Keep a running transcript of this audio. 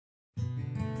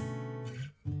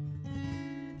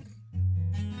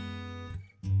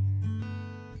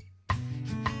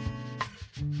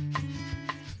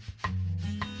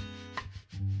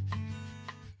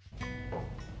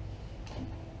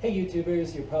Hey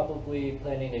YouTubers, you're probably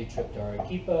planning a trip to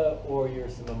Arequipa, or you're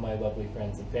some of my lovely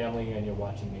friends and family and you're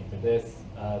watching me for this.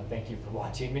 Thank you for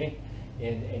watching me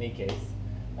in any case.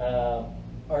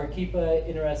 Arequipa,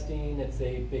 interesting, it's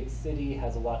a big city,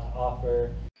 has a lot to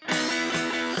offer.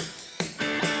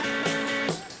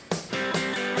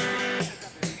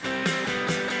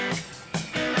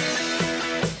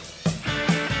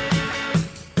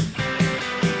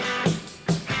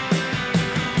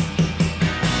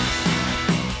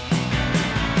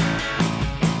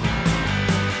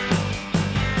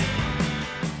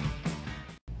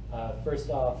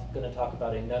 First off, going to talk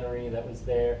about a nunnery that was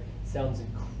there. Sounds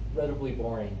incredibly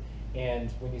boring.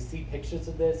 And when you see pictures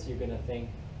of this, you're going to think,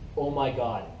 oh my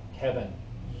God, Kevin,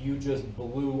 you just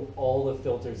blew all the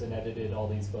filters and edited all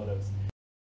these photos.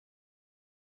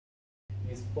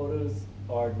 These photos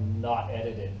are not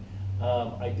edited.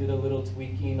 I did a little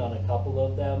tweaking on a couple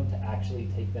of them to actually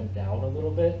take them down a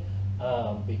little bit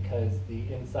because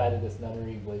the inside of this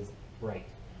nunnery was bright.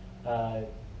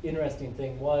 Interesting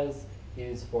thing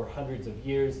is for hundreds of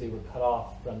years they were cut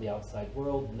off from the outside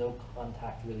world, no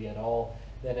contact really at all.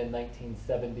 Then in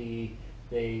 1970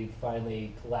 they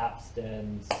finally collapsed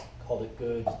and called it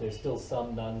good. There's still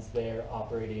some nuns there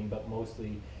operating, but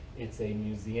mostly it's a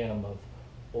museum of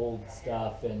old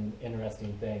stuff and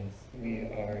interesting things. We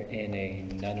are in a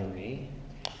nunnery,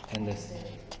 and a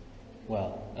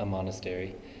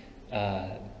monastery.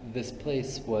 This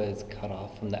place was cut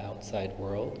off from the outside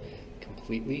world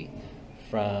completely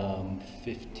from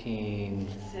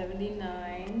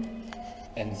 1579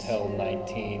 until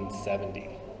 1970.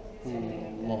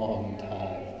 Long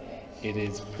time. It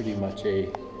is pretty much a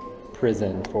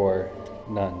prison for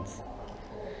nuns.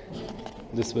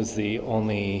 This was the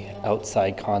only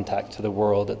outside contact to the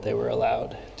world that they were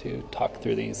allowed to talk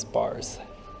through these bars.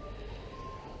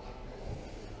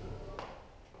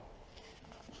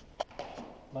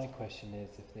 My question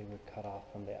is, if they were cut off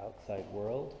from the outside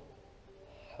world,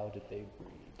 how did they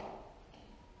breed?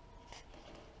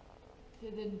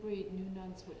 They didn't breed, new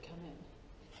nuns would come in.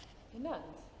 The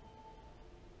nuns.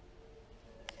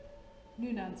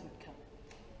 New nuns would come.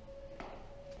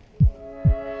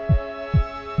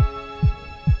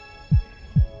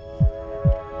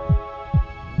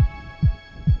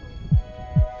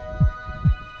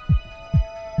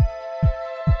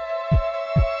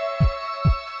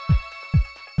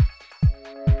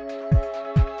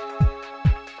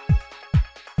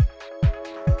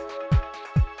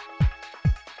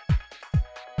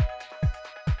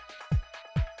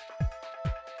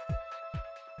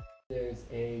 There's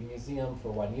a museum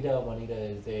for Juanita. Juanita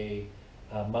is a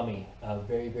mummy, a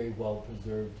very, very well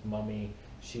preserved mummy.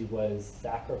 She was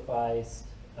sacrificed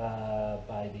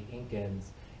by the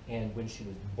Incans, and when she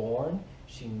was born,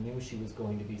 she knew she was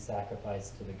going to be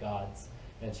sacrificed to the gods,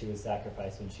 and she was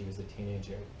sacrificed when she was a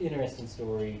teenager. Interesting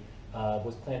story.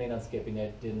 Was planning on skipping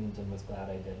it, didn't, and was glad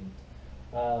I didn't.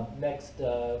 Next,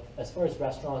 as far as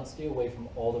restaurants, stay away from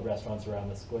all the restaurants around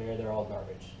the square. They're all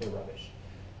garbage. They're rubbish.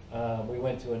 We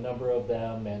went to a number of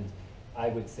them, and I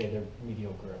would say they're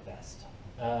mediocre at best.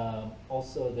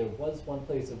 Also, there was one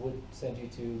place that would send you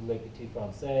to Petite,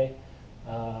 Française.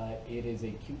 It is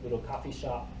a cute little coffee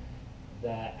shop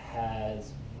that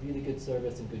has really good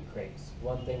service and good crepes.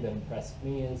 One thing that impressed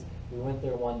me is we went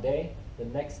there one day. The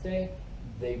next day,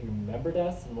 they remembered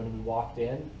us, and when we walked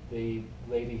in, the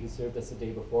lady who served us the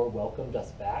day before welcomed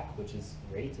us back, which is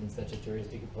great in such a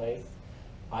touristy place.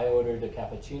 I ordered a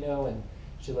cappuccino, and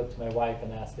she looked to my wife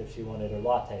and asked if she wanted her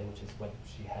latte, which is what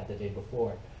she had the day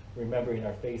before. Remembering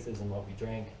our faces and what we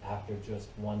drank after just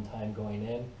one time going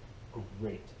in,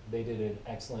 great. They did an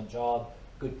excellent job.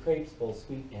 Good crepes, both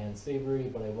sweet and savory,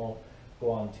 but I won't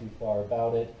go on too far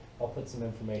about it. I'll put some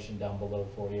information down below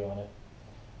for you on it.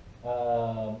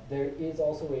 There is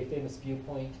also a famous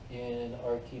viewpoint in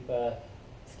Arequipa.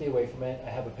 Stay away from it.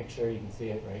 I have a picture, you can see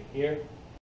it right here.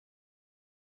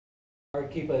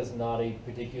 Arequipa is not a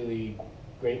particularly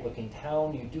great looking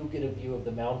town. You do get a view of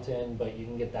the mountain, but you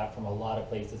can get that from a lot of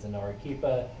places in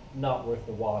Arequipa. Not worth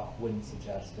the walk, wouldn't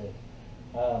suggest it.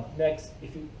 Next,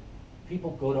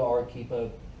 people go to Arequipa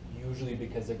usually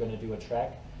because they're going to do a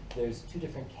trek. There's two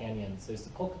different canyons. There's the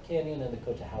Coca Canyon and the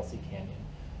Cotahuasi Canyon.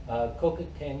 Coca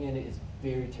Canyon is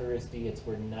very touristy. It's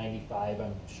where 95%,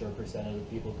 I'm sure, of the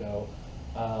people go.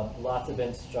 Lots of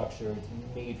infrastructure. It's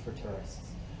made for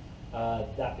tourists.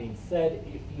 That being said,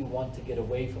 if you want to get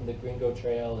away from the Gringo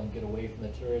Trail and get away from the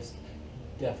tourists,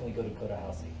 definitely go to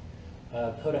Cotahuasi.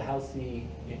 Cotahuasi,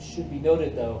 it should be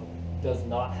noted though, does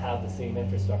not have the same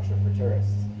infrastructure for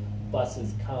tourists.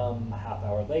 Buses come half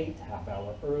hour late, half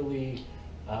hour early.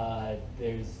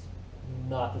 There's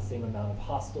not the same amount of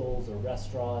hostels or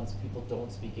restaurants. People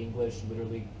don't speak English.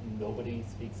 Literally nobody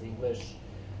speaks English.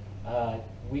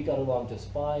 We got along just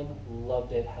fine,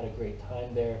 loved it, had a great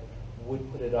time there,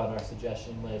 would put it on our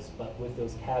suggestion list, but with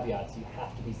those caveats, you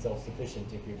have to be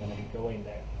self-sufficient if you're going to be going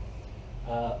there.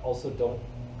 Also, don't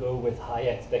go with high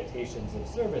expectations of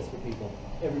service for people.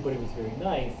 Everybody was very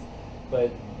nice,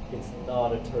 but it's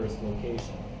not a tourist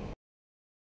location.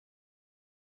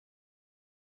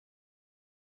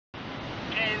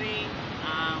 Eddie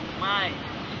and Mike,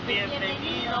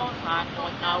 bienvenidos a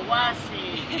Cotahuasi.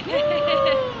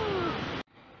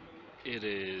 It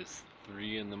is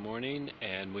 3 in the morning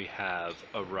and we have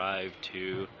arrived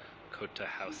to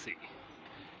Cotahuasi.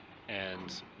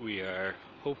 And we are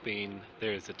hoping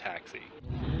there's a taxi.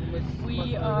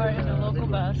 We are in a local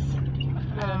bus.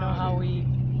 I don't know how we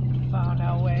found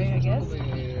our way, I guess.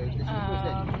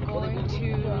 Going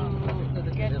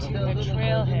to get to the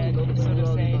trailhead, so to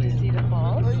say, to see the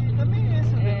falls.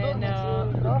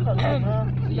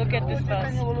 And look at this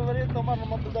bus.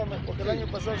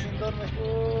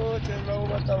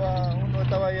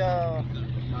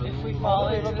 If we fall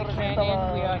into the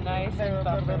canyon, we are nice and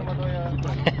buffered.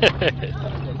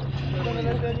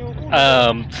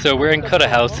 So we're in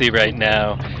Cotahuasi right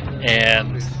now,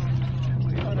 and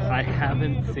I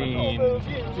haven't seen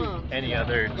any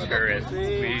other tourists.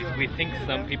 We think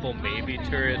some people may be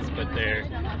tourists, but they're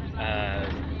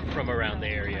from around the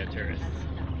area tourists.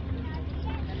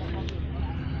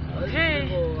 Okay,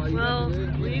 well,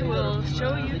 we will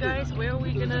show you guys where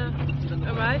we're gonna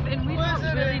arrive, and we don't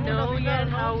really know yet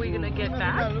how we're gonna get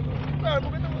back.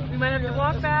 We might have to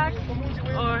walk back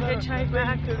or hitchhike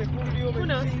back. Who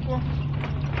knows?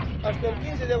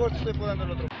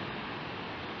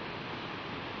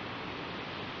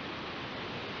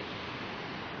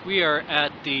 We are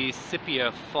at the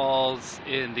Sepia Falls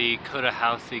in the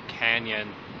Cotahuasi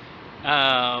Canyon.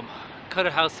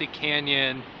 Cotahuasi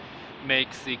Canyon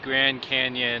makes the Grand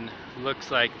Canyon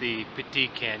looks like the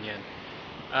Petite Canyon.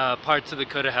 Parts of the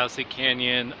Cotahuasi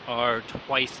Canyon are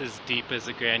twice as deep as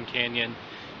the Grand Canyon.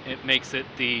 It makes it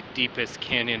the deepest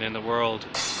canyon in the world.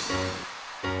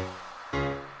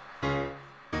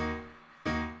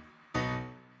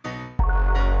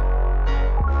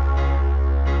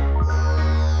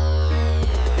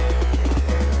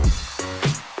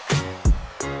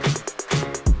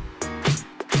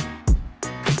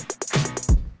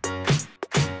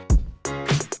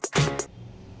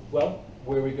 Well,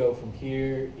 where we go from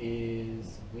here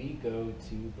is we go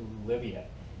to Bolivia,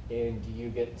 and you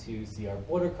get to see our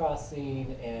border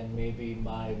crossing, and maybe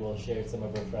Mai will share some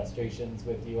of her frustrations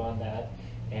with you on that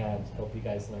and help you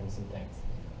guys learn some things.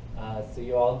 See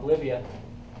you all in Bolivia.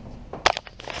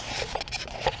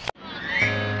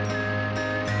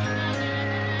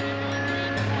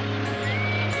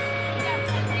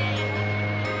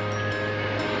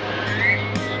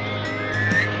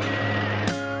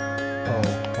 Oh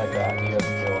my god, you have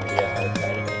no idea how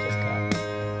excited I just got.